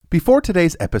Before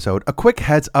today's episode, a quick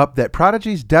heads up that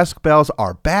Prodigy's desk bells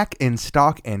are back in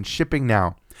stock and shipping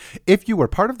now. If you were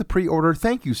part of the pre-order,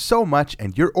 thank you so much,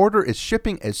 and your order is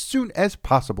shipping as soon as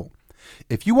possible.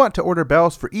 If you want to order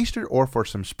bells for Easter or for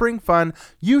some spring fun,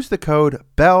 use the code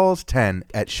BELLS10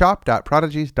 at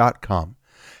shop.prodigies.com.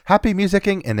 Happy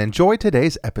musicking and enjoy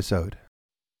today's episode.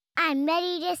 I'm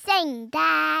ready to sing,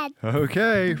 Dad.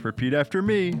 Okay, repeat after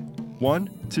me.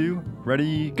 1, 2,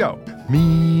 ready, go.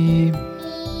 Mi,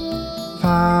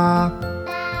 fa,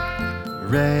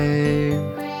 Re,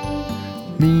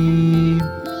 mi,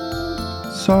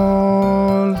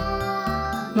 sol,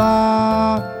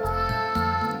 la,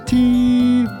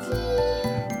 ti,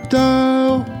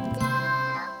 do.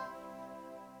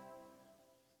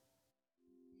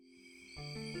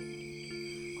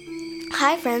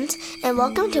 Hi, friends, and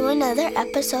welcome to another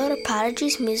episode of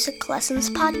Prodigy's Music Lessons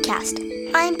Podcast.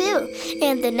 I'm Boo,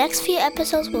 and the next few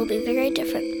episodes will be very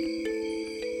different.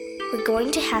 We're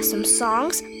going to have some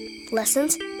songs,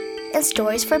 lessons, and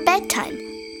stories for bedtime.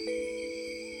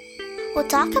 We'll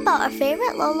talk about our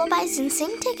favorite lullabies and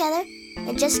sing together,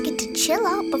 and just get to chill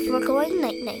out before going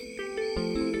night-night.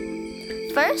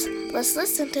 First, let's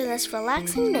listen to this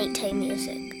relaxing nighttime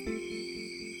music.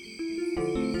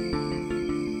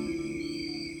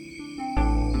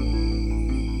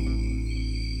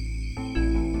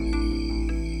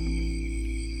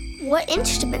 What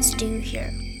instruments do you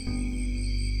hear?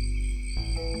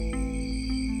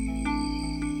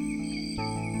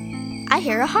 I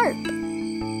hear a harp.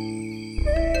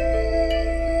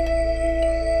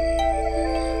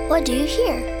 What do you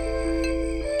hear?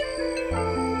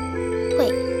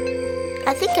 Wait,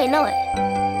 I think I know it.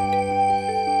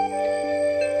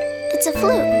 It's a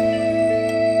flute.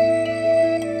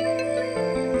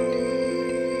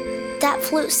 That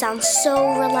flute sounds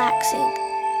so relaxing.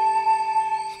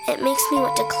 It makes me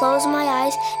want to close my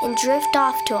eyes and drift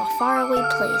off to a faraway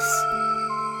place.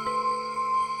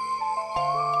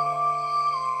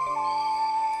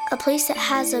 A place that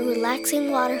has a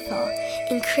relaxing waterfall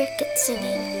and crickets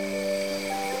singing.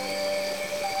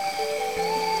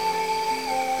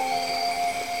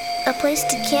 A place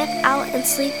to camp out and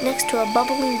sleep next to a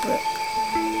bubbling brook.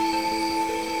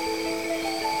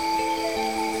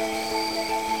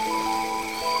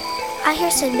 I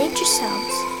hear some nature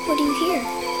sounds. What do you hear?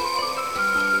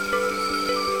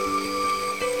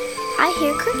 I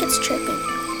hear crickets chirping.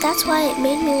 That's why it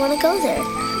made me want to go there.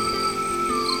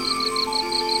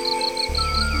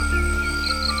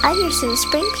 I hear some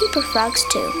spring peeper frogs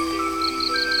too.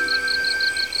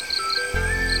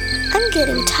 I'm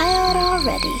getting tired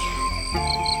already.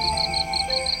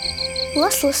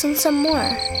 Let's listen some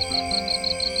more.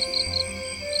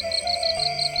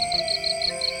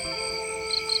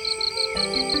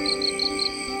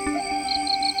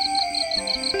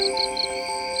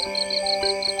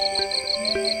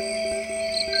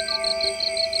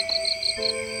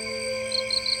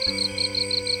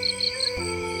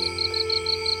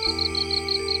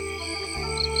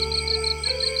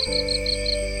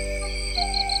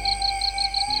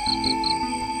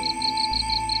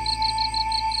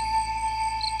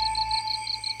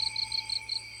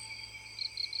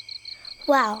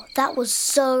 Wow, that was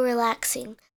so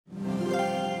relaxing.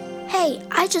 Hey,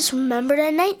 I just remembered a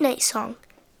night-night song.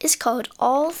 It's called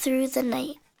All Through the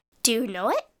Night. Do you know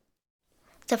it?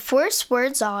 The first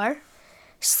words are,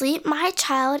 sleep my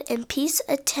child and peace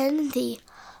attend thee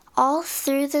all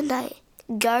through the night.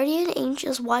 Guardian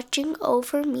angels watching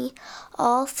over me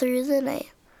all through the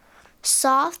night.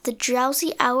 Soft the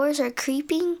drowsy hours are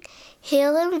creeping,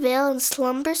 hail and veil and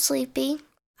slumber sleeping.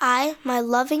 I my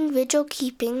loving vigil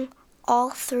keeping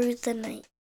all through the night.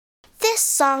 This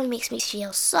song makes me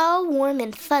feel so warm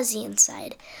and fuzzy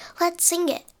inside. Let's sing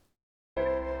it.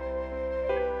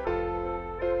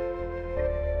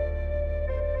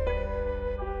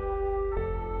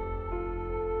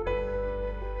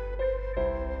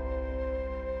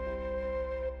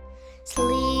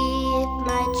 Sleep,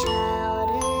 my child,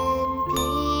 in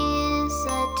peace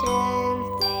attend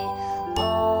thee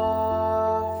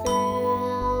all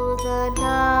through the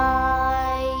night.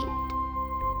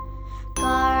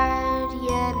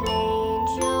 Guardian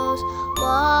angels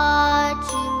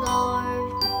watching o'er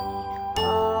me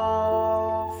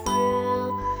all through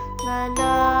the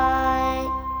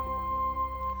night.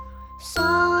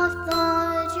 Soft the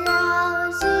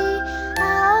drowsy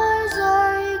hours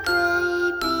are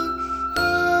creeping,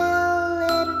 hail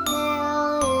and veil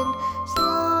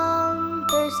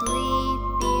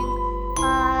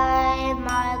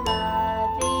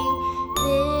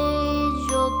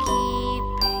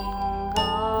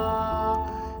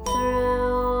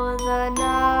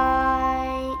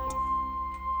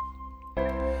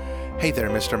Hey there,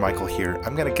 Mr. Michael here.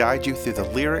 I'm going to guide you through the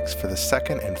lyrics for the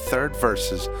second and third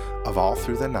verses of All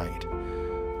Through the Night.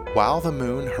 While the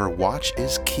moon her watch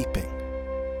is keeping.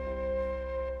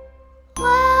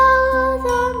 While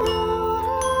the moon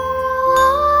her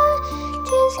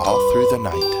watch is All through the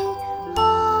night.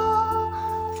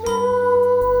 all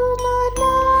through the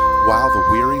night. While the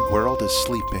weary world is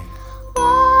sleeping.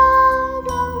 While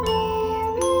the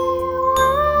weary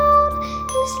world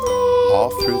is sleeping. All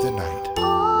through the night.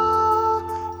 All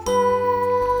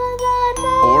through the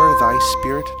night. O'er thy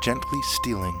spirit gently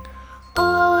stealing.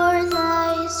 O'er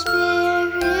thy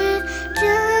spirit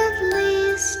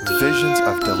gently stealing. Visions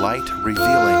of delight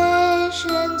revealing.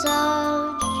 Visions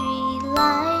of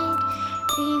delight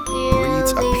revealing.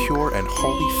 Breathes a pure and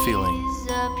holy feeling. Breathes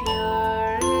a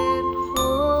pure and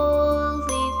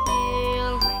holy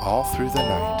feeling. All through the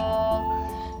night. All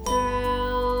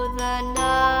through the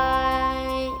night.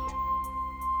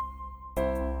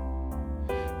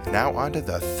 Now on to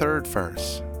the third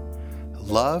verse.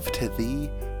 Love to thee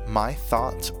my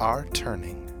thoughts are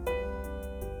turning.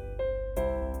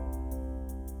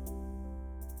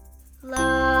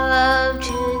 Love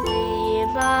to thee,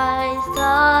 my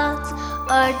thoughts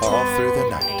are turning. All through the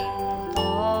night.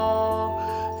 All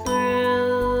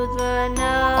through the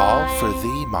night. All for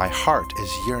thee my heart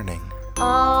is yearning.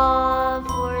 All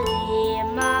for thee,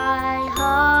 my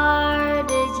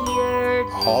heart is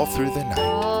yearning. All through the night.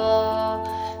 All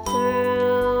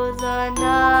through the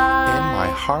night. In my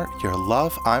heart your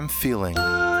love I'm feeling. In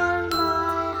my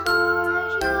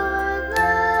heart, your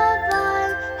love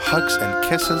I'm Hugs and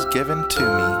kisses given to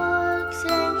me. Hugs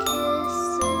and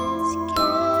kisses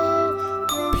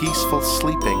given. Peaceful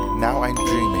sleeping, now I'm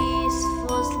dreaming.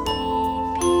 Peaceful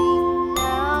sleeping,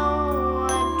 now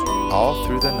I'm dreaming. All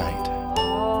through the night.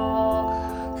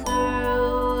 All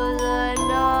through the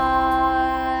night.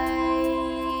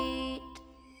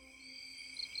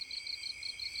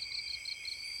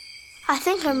 I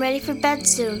think I'm ready for bed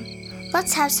soon.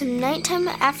 Let's have some nighttime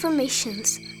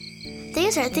affirmations.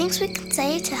 These are things we can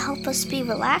say to help us be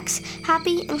relaxed,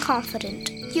 happy, and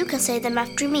confident. You can say them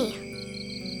after me.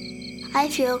 I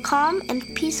feel calm and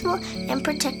peaceful and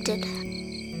protected.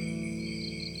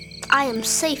 I am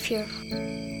safe here.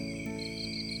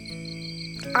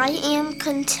 I am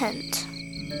content.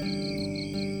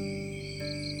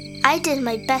 I did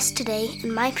my best today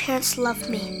and my parents love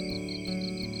me.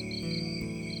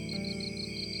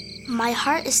 My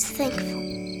heart is thankful.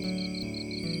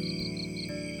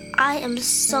 I am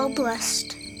so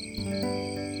blessed.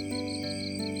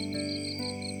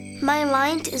 My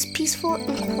mind is peaceful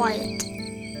and quiet.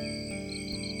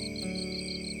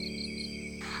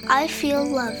 I feel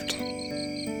loved.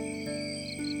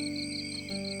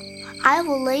 I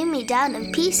will lay me down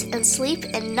in peace and sleep,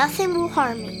 and nothing will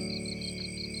harm me.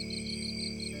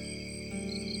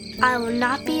 I will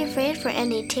not be afraid for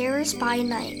any terrors by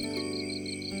night.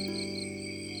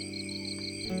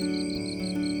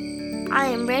 I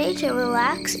am ready to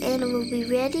relax and will be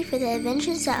ready for the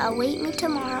adventures that await me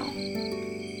tomorrow.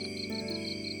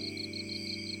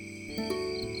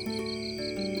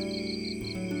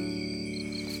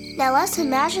 Now let's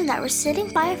imagine that we're sitting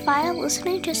by a fire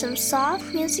listening to some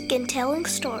soft music and telling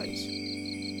stories.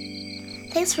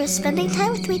 Thanks for spending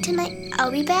time with me tonight. I'll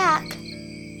be back.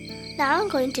 Now I'm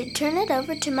going to turn it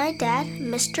over to my dad,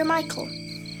 Mr. Michael.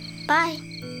 Bye.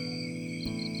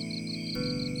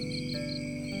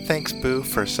 Thanks, Boo,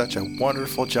 for such a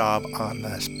wonderful job on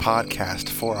this podcast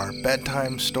for our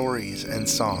bedtime stories and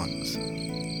songs.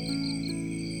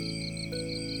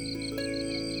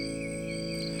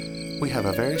 We have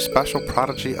a very special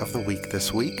prodigy of the week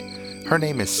this week. Her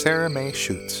name is Sarah Mae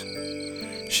Schutz.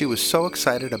 She was so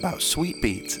excited about Sweet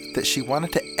Beats that she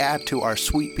wanted to add to our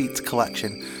Sweet Beats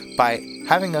collection by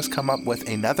having us come up with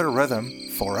another rhythm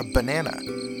for a banana.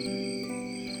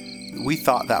 We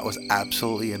thought that was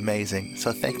absolutely amazing,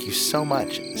 so thank you so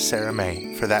much, Sarah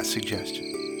Mae, for that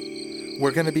suggestion.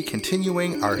 We're going to be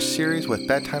continuing our series with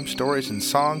bedtime stories and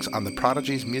songs on the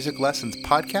Prodigy's Music Lessons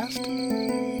podcast.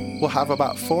 We'll have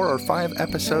about 4 or 5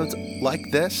 episodes like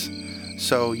this,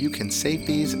 so you can save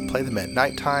these and play them at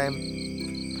nighttime.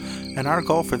 And our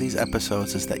goal for these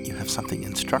episodes is that you have something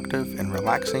instructive and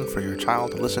relaxing for your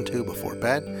child to listen to before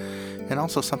bed, and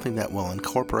also something that will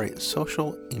incorporate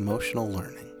social emotional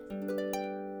learning.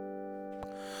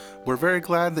 We're very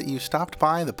glad that you stopped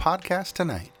by the podcast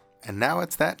tonight, and now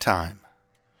it's that time.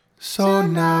 So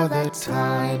now the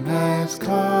time has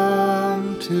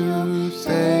come to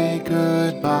say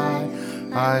goodbye.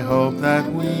 I hope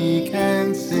that we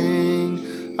can sing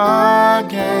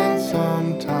again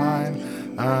sometime.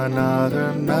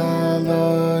 Another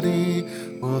melody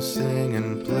we'll sing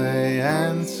and play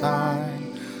and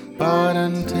sign. But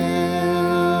until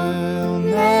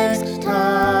next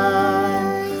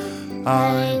time,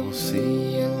 I will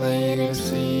see you later,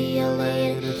 see you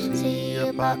later, see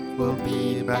you, but we'll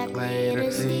be back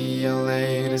later. See you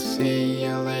later, see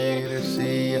you later,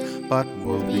 see you, but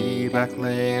we'll be back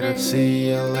later.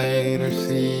 See you later,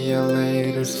 see you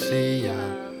later, see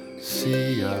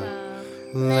ya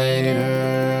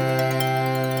later.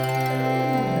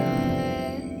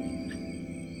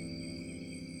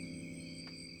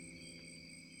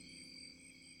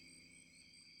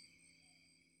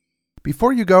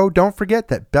 Before you go, don't forget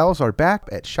that bells are back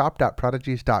at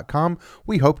shop.prodigies.com.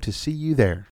 We hope to see you there.